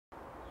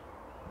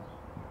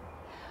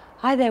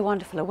Hi there,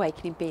 wonderful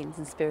awakening beings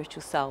and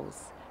spiritual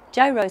souls.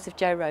 Jo Rose of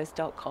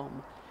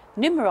JoRose.com,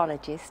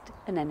 numerologist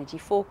and energy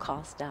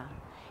forecaster.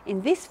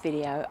 In this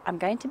video, I'm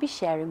going to be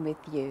sharing with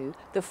you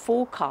the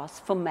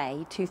forecast for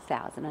May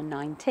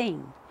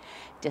 2019.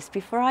 Just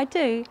before I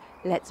do,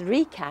 let's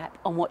recap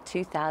on what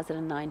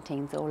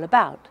 2019 is all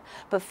about.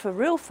 But for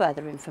real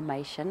further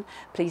information,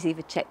 please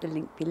either check the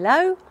link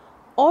below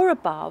or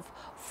above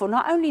for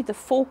not only the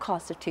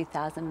forecast of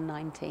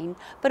 2019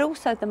 but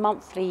also the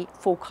monthly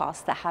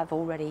forecasts that have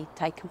already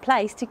taken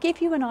place, to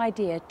give you an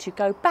idea to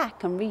go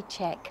back and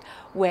recheck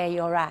where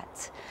you're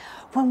at.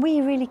 When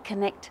we really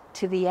connect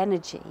to the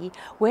energy,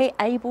 we're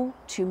able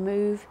to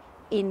move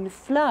in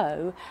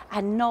flow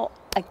and not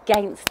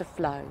against the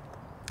flow.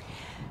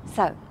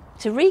 So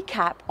to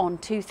recap on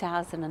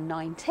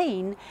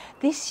 2019,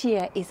 this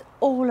year is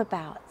all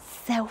about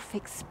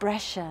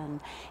self-expression,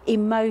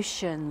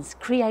 emotions,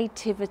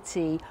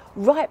 creativity,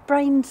 right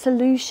brain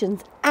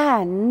solutions,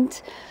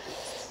 and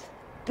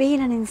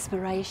being an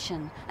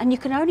inspiration. And you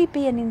can only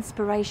be an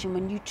inspiration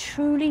when you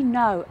truly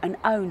know and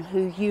own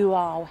who you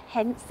are,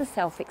 hence the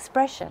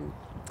self-expression.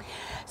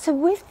 So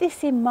with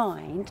this in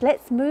mind,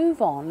 let's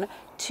move on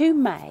to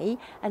May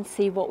and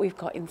see what we've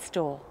got in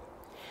store.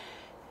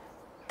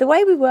 The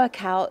way we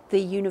work out the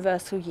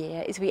universal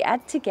year is we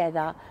add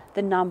together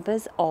the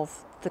numbers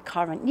of the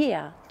current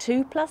year.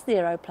 2 plus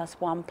 0 plus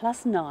 1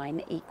 plus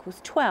 9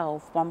 equals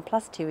 12. 1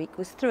 plus 2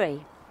 equals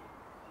 3.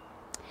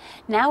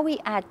 Now we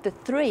add the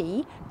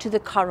 3 to the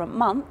current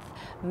month.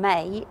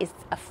 May is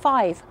a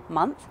 5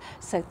 month,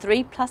 so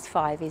 3 plus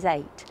 5 is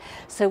 8.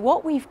 So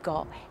what we've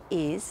got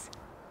is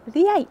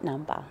the 8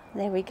 number.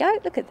 There we go,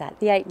 look at that,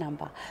 the 8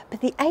 number.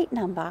 But the 8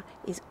 number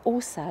is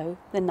also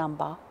the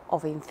number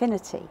of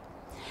infinity.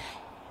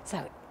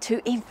 So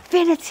to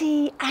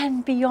infinity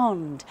and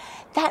beyond.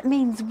 That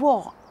means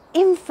what?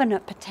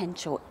 Infinite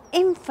potential,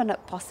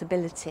 infinite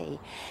possibility.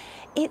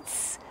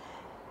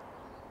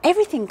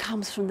 Everything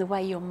comes from the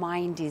way your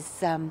mind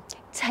is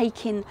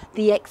taking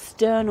the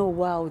external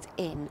world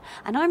in.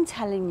 And I'm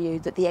telling you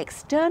that the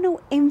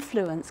external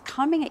influence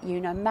coming at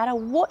you, no matter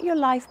what your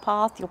life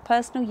path, your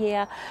personal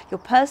year, your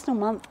personal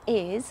month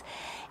is,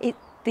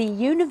 the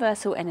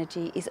universal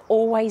energy is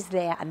always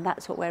there, and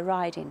that's what we're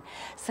riding.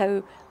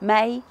 So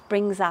May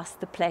brings us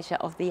the pleasure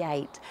of the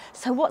 8.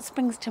 So what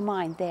springs to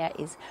mind there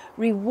is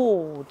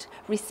reward,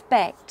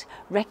 respect,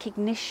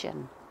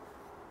 recognition.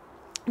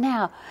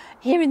 Now,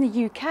 here in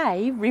the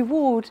UK,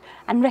 reward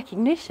and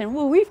recognition,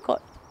 well, we've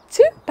got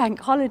 2 bank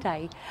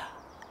holiday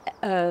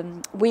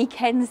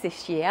weekends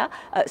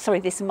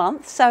this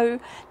month, so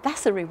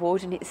that's a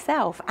reward in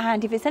itself.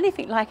 And if it's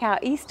anything like our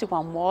Easter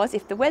one was,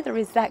 if the weather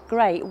is that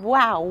great,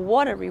 wow,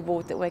 what a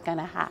reward that we're going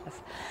to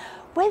have.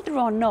 Whether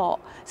or not,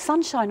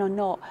 sunshine or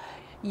not,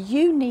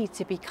 you need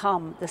to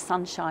become the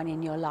sunshine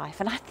in your life,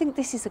 and I think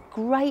this is a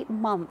great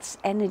month's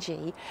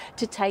energy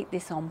to take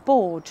this on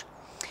board.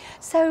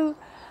 So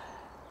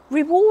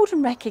reward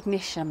and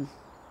recognition,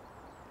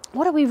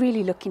 what are we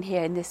really looking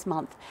here in this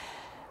month?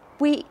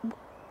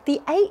 The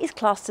 8 is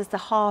classed as the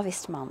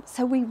harvest month,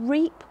 so we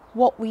reap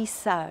what we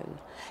sow.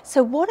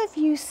 So what have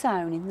you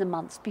sown in the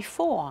months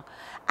before?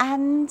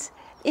 And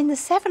in the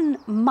 7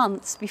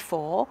 months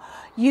before,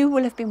 you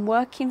will have been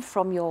working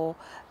from your...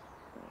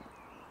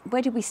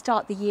 Where did we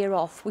start the year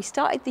off? We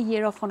started the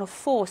year off on a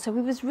 4, so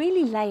we was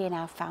really laying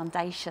our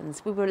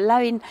foundations. We were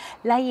laying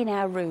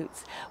our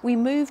roots. We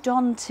moved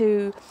on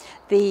to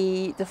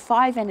the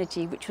 5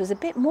 energy, which was a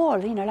bit more,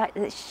 you know, like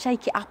let's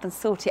shake it up and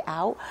sort it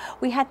out.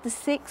 We had the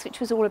 6, which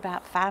was all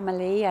about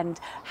family and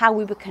how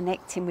we were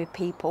connecting with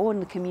people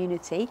and the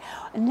community.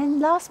 And then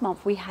last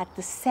month we had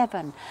the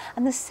 7,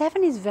 and the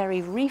 7 is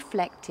very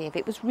reflective.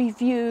 It was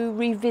review,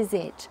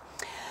 revisit.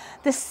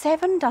 The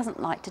 7 doesn't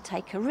like to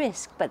take a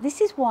risk, but this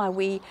is why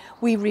we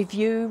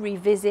review,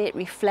 revisit,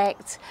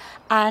 reflect,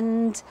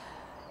 and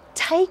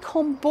take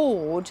on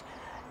board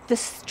the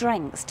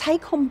strengths,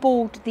 take on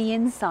board the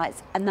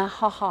insights and the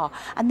ha-ha.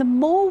 And the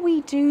more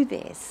we do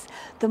this,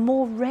 the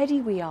more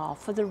ready we are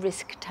for the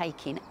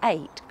risk-taking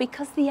 8,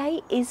 because the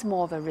 8 is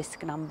more of a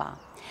risk number.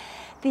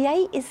 The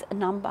 8 is a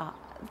number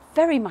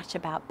very much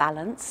about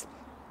balance.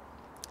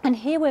 And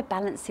here we're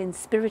balancing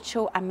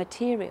spiritual and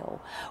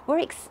material.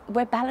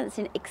 We're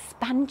balancing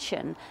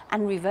expansion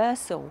and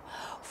reversal.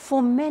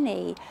 For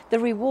many, the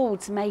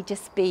rewards may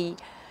just be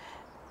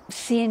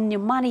seeing your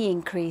money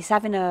increase,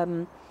 having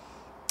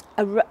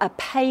a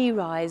pay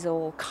rise,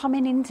 or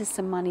coming into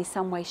some money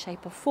some way,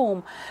 shape or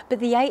form. But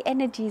the 8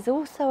 energy is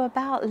also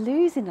about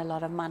losing a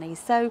lot of money.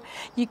 So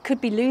you could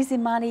be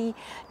losing money,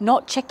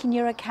 not checking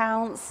your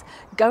accounts,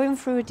 going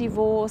through a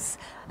divorce,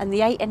 and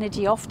the 8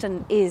 energy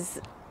often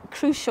is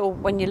crucial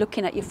when you're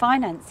looking at your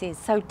finances.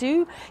 So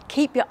do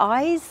keep your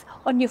eyes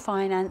on your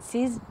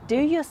finances, do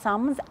your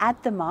sums,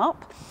 add them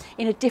up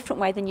in a different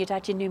way than you'd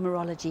add your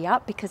numerology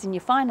up, because in your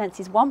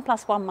finances 1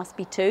 plus 1 must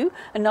be 2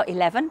 and not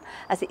 11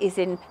 as it is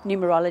in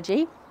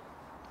numerology.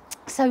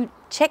 So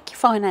check your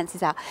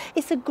finances out.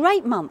 It's a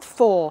great month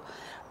for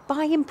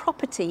buying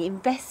property,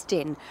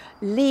 investing,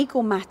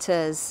 legal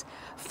matters,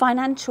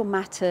 financial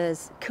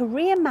matters,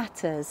 career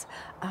matters.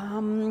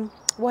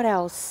 What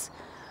else?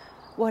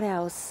 What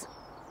else?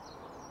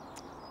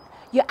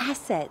 Your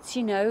assets,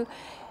 you know.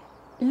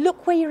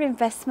 Look where your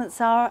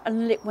investments are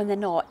and look when they're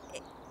not.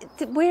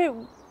 We're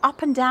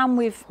up and down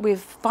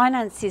with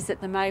finances at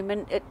the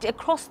moment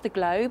across the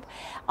globe.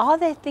 Are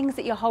there things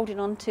that you're holding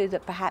on to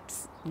that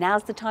perhaps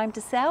now's the time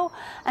to sell?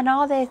 And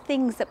are there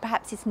things that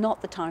perhaps it's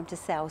not the time to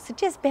sell? So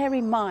just bear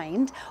in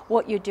mind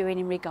what you're doing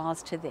in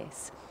regards to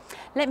this.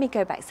 Let me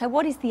go back. So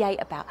what is the 8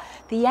 about?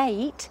 The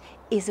 8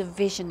 is a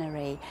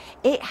visionary.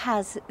 It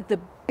has the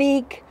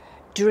big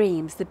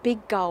dreams, the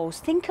big goals.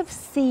 Think of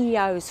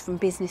CEOs from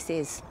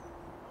businesses.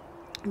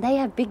 They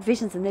have big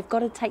visions and they've got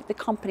to take the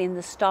company and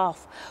the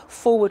staff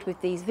forward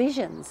with these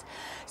visions.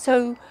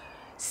 So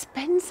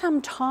spend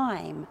some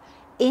time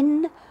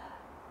in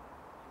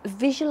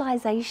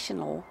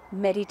visualizational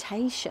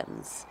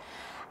meditations.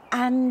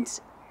 And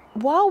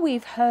while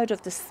we've heard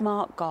of the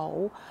SMART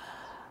goal,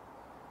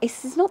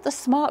 this is not the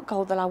SMART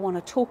goal that I want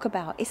to talk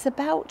about. It's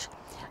about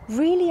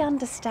really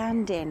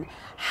understanding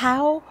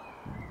how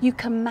you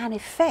can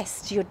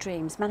manifest your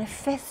dreams,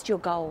 manifest your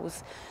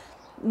goals,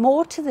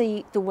 more to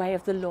the way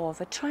of the law of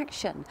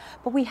attraction.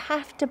 But we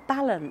have to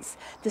balance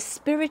the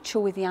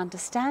spiritual with the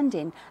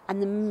understanding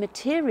and the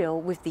material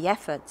with the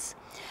efforts.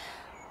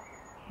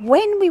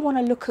 When we want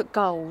to look at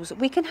goals,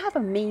 we can have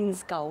a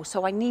means goal.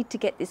 So I need to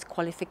get this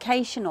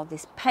qualification or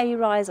this pay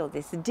rise or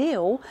this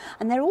deal,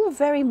 and they're all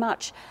very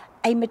much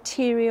a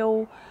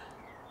material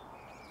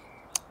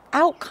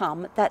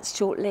outcome that's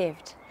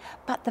short-lived.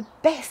 But the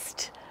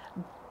best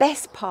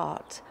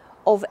part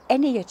of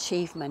any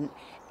achievement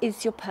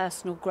is your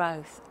personal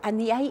growth, and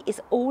the 8 is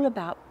all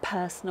about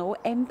personal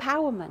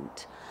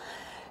empowerment.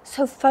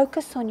 So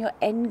focus on your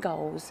end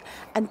goals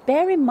and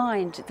bear in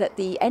mind that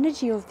the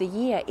energy of the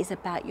year is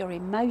about your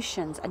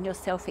emotions and your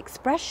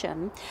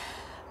self-expression.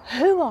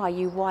 Who are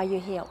you? Why you're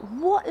here?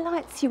 What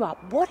lights you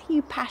up? What are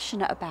you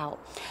passionate about?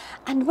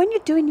 And when you're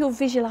doing your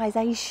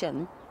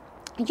visualization,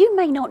 you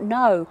may not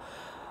know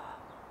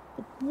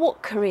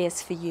what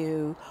careers for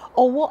you,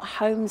 or what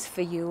homes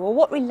for you, or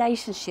what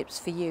relationships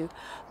for you.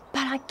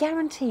 But I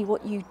guarantee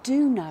what you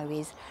do know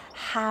is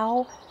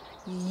how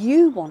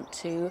you want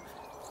to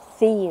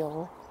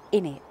feel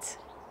in it.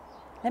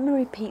 Let me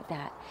repeat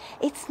that.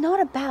 It's not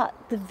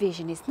about the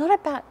vision. It's not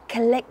about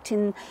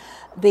collecting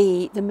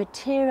the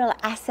material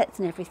assets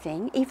and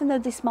everything, even though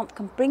this month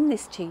can bring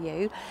this to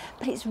you.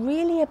 But it's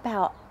really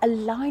about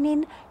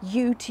aligning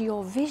you to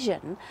your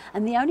vision.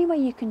 And the only way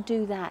you can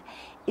do that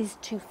is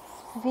to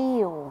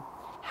feel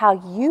how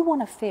you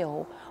want to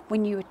feel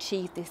when you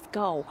achieve this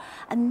goal.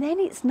 And then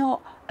it's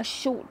not a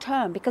short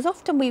term, because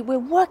often we're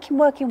working,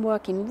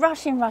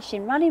 rushing,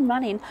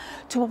 running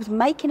towards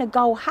making a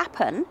goal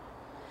happen.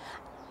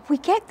 We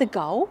get the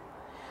goal,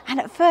 and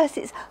at first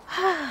it's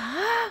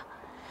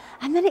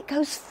and then it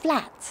goes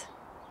flat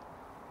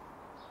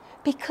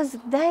because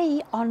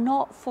they are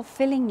not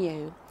fulfilling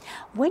you.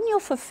 When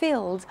you're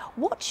fulfilled,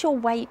 watch your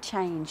weight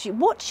change,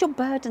 watch your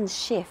burdens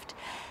shift.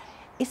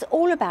 It's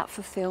all about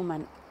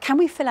fulfillment. Can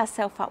we fill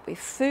ourselves up with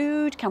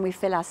food? Can we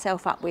fill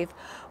ourselves up with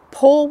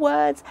poor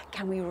words?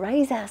 Can we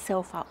raise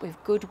ourselves up with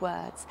good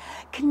words?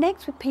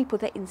 Connect with people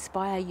that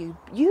inspire you.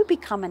 You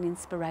become an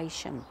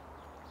inspiration.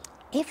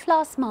 If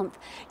last month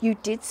you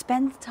did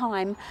spend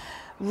time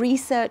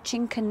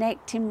researching,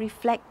 connecting,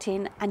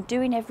 reflecting, and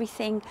doing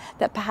everything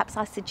that perhaps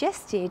I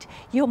suggested,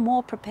 you're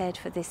more prepared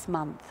for this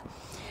month.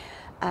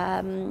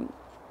 And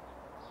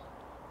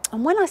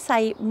when I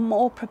say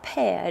more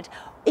prepared,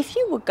 if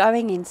you were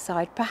going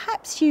inside,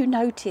 perhaps you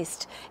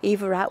noticed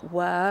either at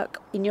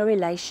work, in your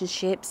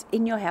relationships,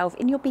 in your health,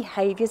 in your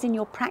behaviours, in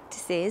your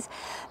practices,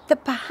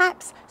 that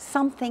perhaps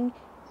something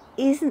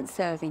isn't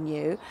serving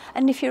you.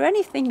 And if you're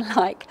anything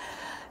like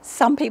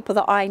some people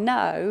that I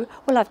know,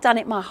 well, I've done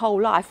it my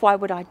whole life, why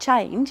would I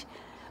change?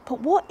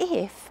 But what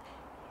if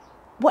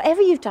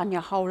whatever you've done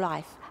your whole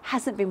life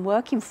hasn't been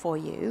working for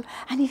you,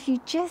 and if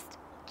you just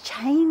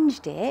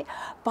changed it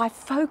by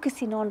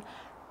focusing on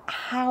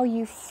how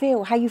you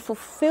feel, how you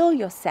fulfill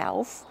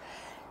yourself,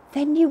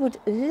 then you would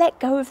let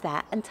go of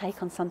that and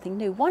take on something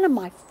new. One of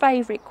my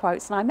favourite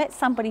quotes, and I met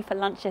somebody for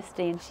lunch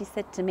yesterday and she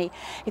said to me,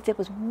 if there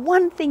was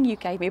one thing you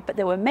gave me, but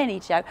there were many,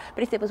 Joe,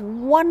 but if there was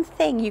one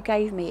thing you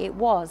gave me, it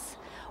was,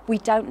 we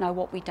don't know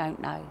what we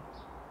don't know.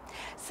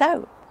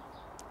 So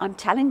I'm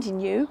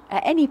challenging you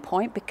at any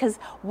point, because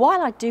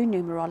while I do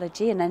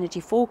numerology and energy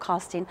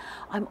forecasting,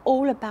 I'm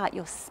all about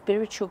your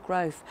spiritual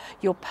growth,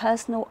 your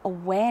personal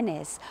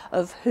awareness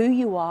of who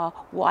you are,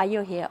 why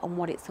you're here, and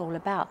what it's all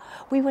about.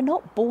 We were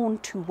not born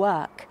to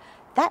work.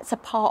 That's a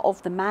part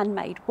of the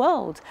man-made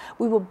world.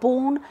 We were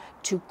born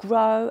to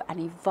grow and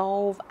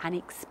evolve and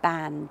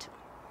expand.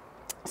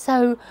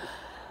 So,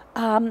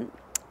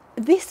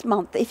 this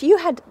month, if you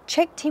had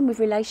checked in with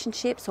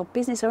relationships or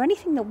business or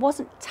anything that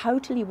wasn't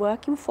totally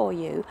working for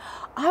you,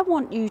 I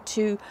want you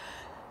to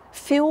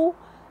feel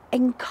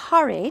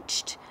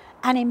encouraged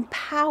and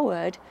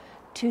empowered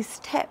to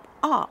step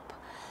up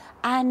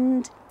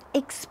and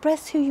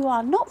express who you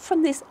are, not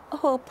from this,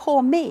 oh,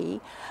 poor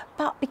me,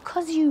 but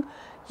because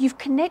you've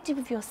connected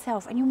with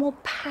yourself and you're more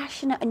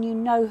passionate and you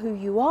know who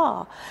you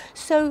are.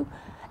 So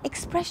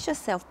express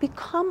yourself,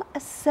 become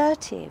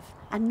assertive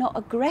and not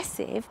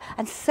aggressive,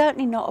 and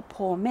certainly not a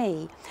poor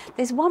me.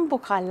 There's one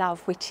book I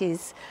love, which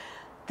is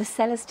The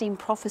Celestine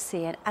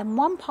Prophecy, and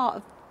one part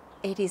of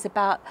it is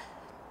about,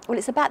 well,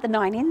 it's about the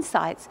 9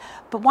 insights,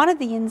 but one of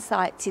the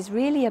insights is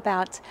really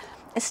about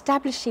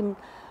establishing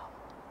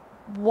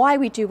why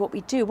we do what we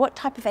do, what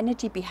type of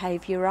energy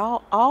behavior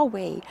are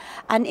we,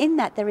 and in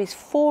that there is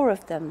 4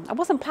 of them. I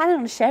wasn't planning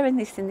on sharing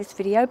this in this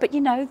video, but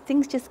you know,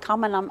 things just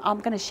come and I'm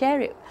going to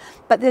share it.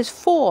 But there's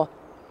 4,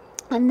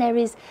 and there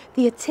is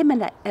the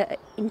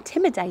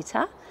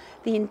intimidator,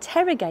 the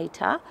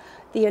interrogator,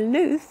 the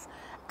aloof,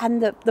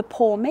 and the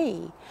poor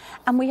me.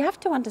 And we have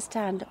to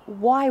understand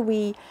why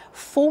we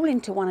fall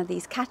into one of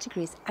these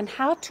categories and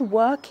how to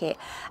work it,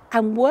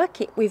 and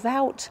work it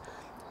without.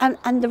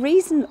 And the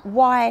reason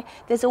why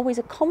there's always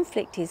a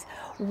conflict is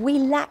we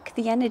lack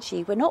the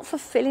energy. We're not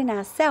fulfilling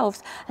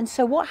ourselves. And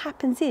so what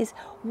happens is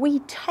we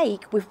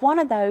take with one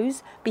of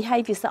those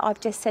behaviors that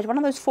I've just said, one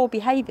of those 4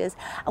 behaviors,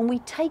 and we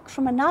take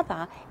from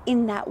another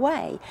in that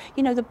way.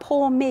 You know, the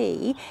poor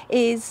me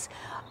is,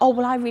 oh,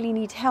 well, I really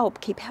need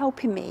help, keep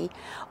helping me.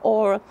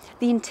 Or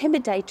the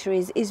intimidator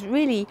is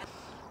really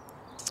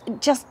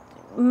just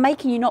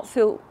making you not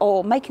feel,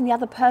 or making the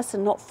other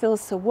person not feel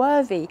so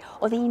worthy.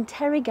 Or the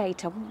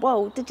interrogator,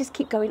 well, they just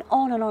keep going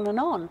on and on and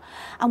on.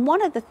 And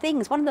one of the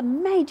things, one of the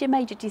major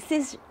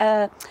diseases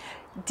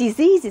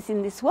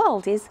in this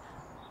world is,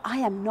 I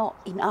am not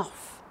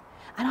enough.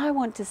 And I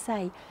want to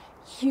say,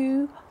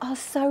 you are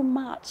so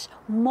much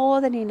more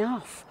than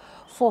enough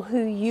for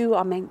who you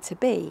are meant to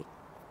be.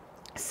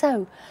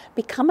 So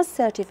become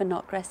assertive and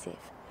not aggressive.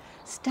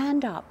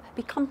 Stand up,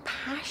 become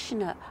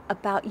passionate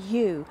about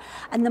you.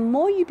 And the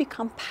more you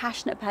become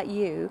passionate about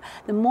you,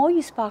 the more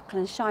you sparkle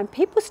and shine.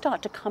 People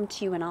start to come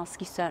to you and ask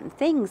you certain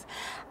things.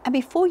 And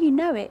before you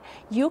know it,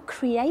 you're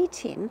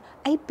creating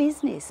a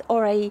business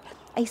or a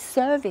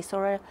service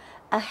or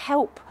a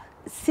help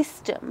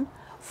system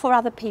for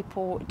other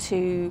people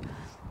to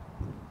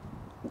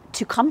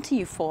come to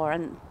you for.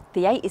 And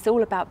the 8 is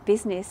all about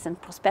business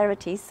and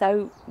prosperity,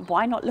 so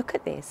why not look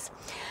at this?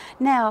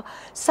 Now,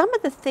 some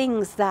of the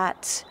things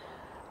that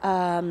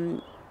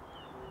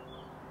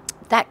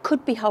that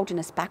could be holding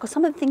us back, or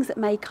some of the things that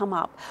may come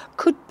up,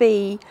 could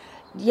be,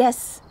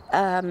 yes,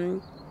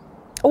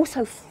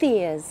 also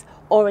fears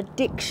or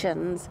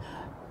addictions,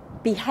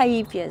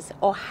 behaviours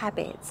or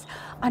habits.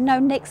 I know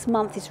next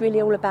month is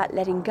really all about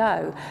letting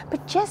go,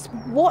 but just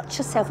watch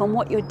yourself on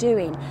what you're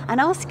doing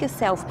and ask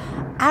yourself,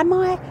 am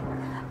I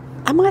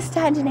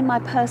standing in my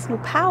personal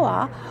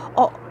power,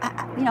 or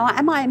you know,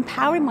 am I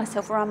empowering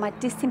myself, or am I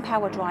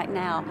disempowered right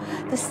now?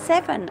 The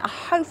 7,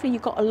 hopefully you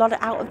got a lot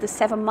out of the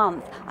 7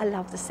 month. I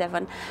love the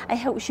 7. It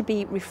helps you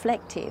be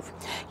reflective.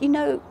 You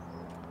know,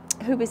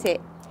 who was it?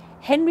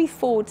 Henry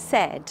Ford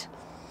said,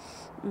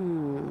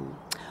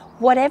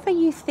 whatever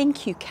you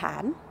think you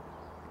can,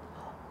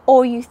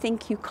 or you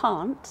think you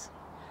can't,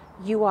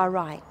 you are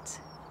right.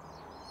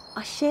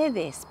 I share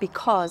this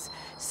because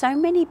so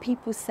many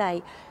people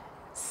say,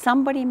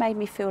 somebody made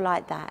me feel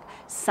like that.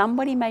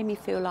 Somebody made me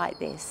feel like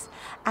this.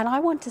 And I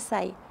want to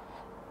say,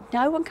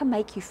 no one can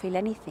make you feel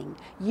anything.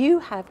 You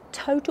have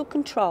total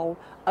control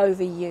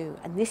over you.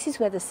 And this is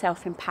where the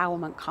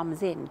self-empowerment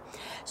comes in.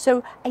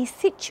 So a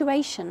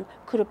situation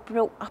could have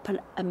brought up an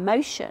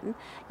emotion.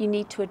 You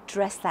need to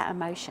address that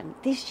emotion.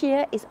 This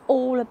year is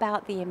all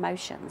about the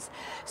emotions.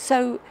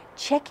 So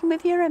check in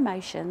with your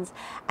emotions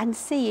and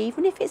see,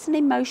 even if it's an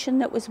emotion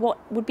that was what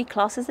would be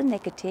classed as a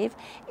negative,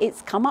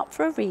 it's come up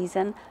for a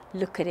reason.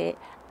 Look at it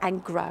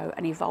and grow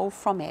and evolve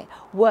from it.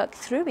 Work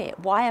through it.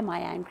 Why am I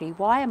angry?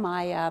 Why am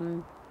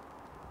I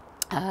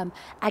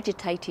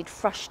agitated,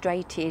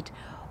 frustrated,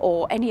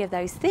 or any of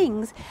those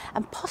things?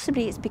 And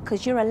possibly it's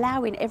because you're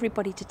allowing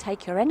everybody to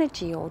take your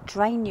energy or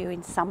drain you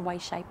in some way,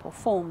 shape or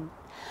form.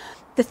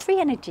 The 3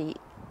 energy,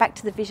 back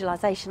to the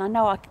visualization, I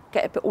know I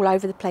get a bit all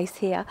over the place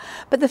here,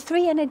 but the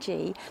 3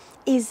 energy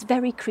is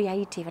very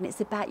creative and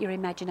it's about your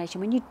imagination.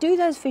 When you do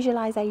those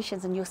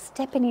visualizations and you're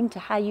stepping into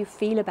how you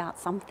feel about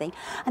something,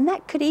 and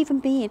that could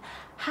even be in,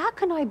 how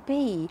can I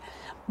be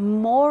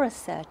more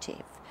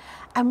assertive?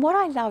 And what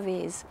I love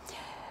is,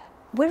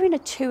 we're in a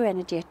 2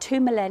 energy, a 2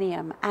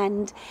 millennium,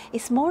 and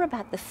it's more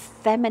about the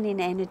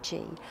feminine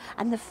energy.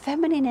 And the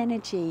feminine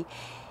energy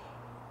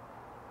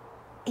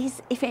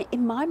is,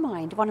 in my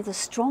mind, one of the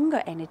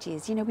stronger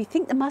energies. You know, we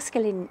think the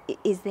masculine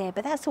is there,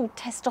 but that's all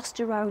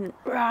testosterone,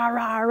 rah,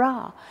 rah,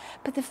 rah.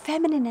 But the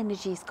feminine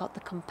energy's got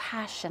the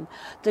compassion,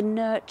 the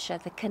nurture,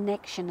 the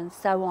connection, and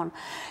so on.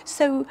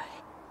 So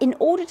in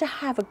order to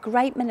have a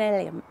great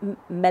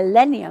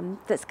millennium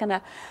that's going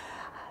to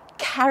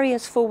carry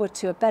us forward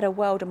to a better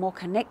world, a more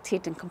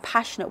connected and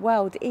compassionate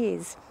world,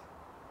 is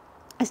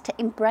to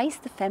embrace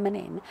the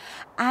feminine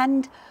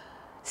and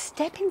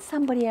Step in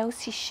somebody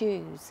else's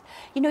shoes.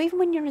 You know, even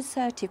when you're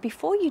assertive,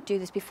 before you do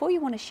this, before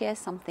you want to share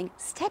something,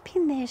 step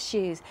in their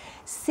shoes.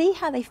 See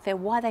how they feel,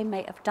 why they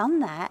may have done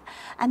that,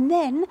 and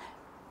then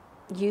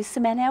use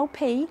some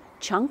NLP,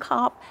 chunk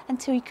up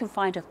until you can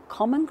find a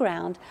common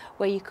ground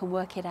where you can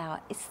work it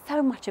out. It's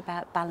so much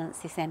about balance,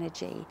 this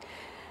energy.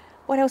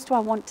 What else do I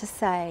want to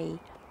say?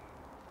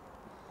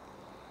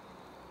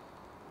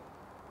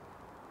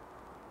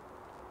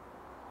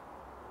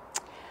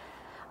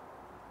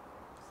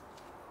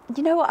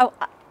 You know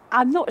what,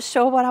 I'm not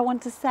sure what I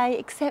want to say,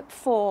 except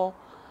for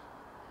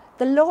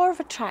the law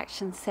of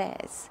attraction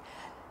says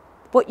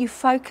what you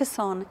focus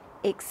on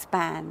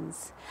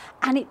expands,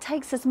 and it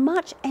takes as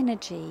much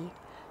energy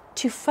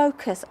to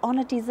focus on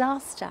a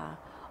disaster,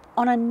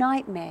 on a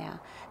nightmare,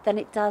 than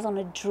it does on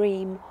a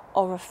dream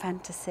or a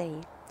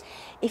fantasy.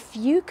 If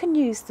you can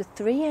use the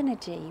 3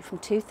 energy from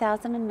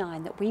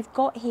 2009 that we've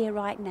got here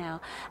right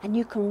now, and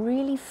you can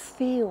really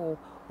feel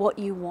what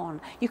you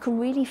want, you can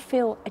really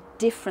feel a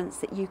difference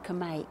that you can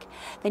make,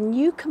 then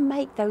you can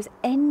make those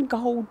end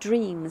goal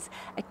dreams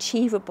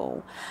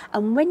achievable.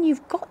 And when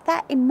you've got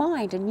that in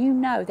mind and you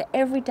know that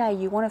every day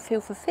you want to feel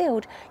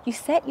fulfilled, you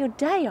set your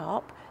day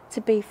up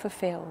to be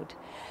fulfilled.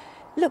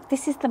 Look,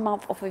 this is the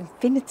month of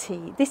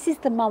infinity. This is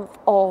the month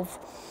of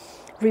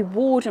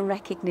reward and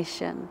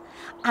recognition.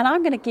 And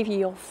I'm going to give you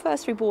your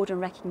first reward and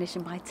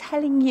recognition by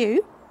telling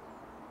you,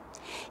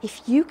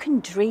 if you can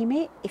dream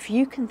it, if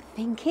you can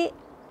think it,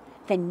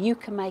 then you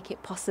can make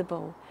it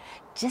possible.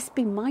 Just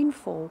be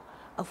mindful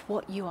of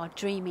what you are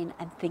dreaming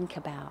and think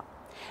about.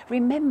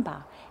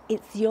 Remember,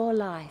 it's your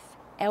life,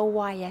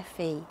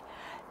 LYFE.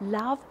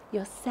 Love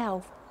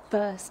yourself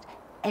first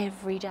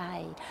every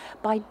day.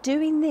 By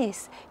doing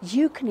this,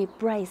 you can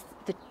embrace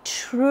the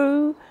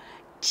true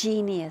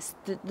genius,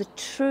 the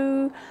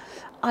true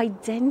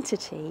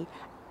identity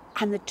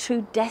and the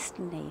true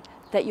destiny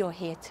that you're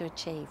here to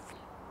achieve.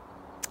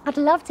 I'd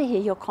love to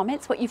hear your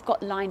comments, what you've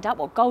got lined up,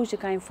 what goals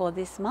you're going for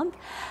this month,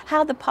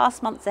 how the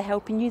past months are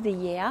helping you the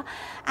year.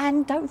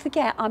 And don't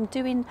forget, I'm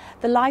doing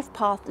the Life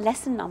Path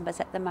lesson numbers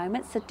at the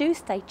moment, so do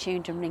stay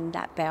tuned and ring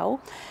that bell.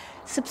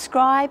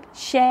 Subscribe,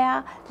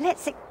 share,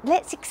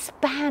 let's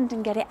expand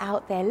and get it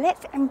out there.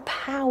 Let's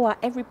empower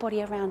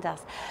everybody around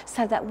us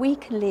so that we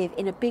can live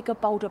in a bigger,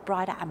 bolder,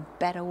 brighter and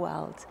better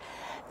world.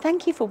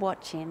 Thank you for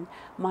watching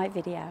my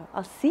video.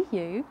 I'll see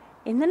you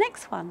in the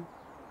next one.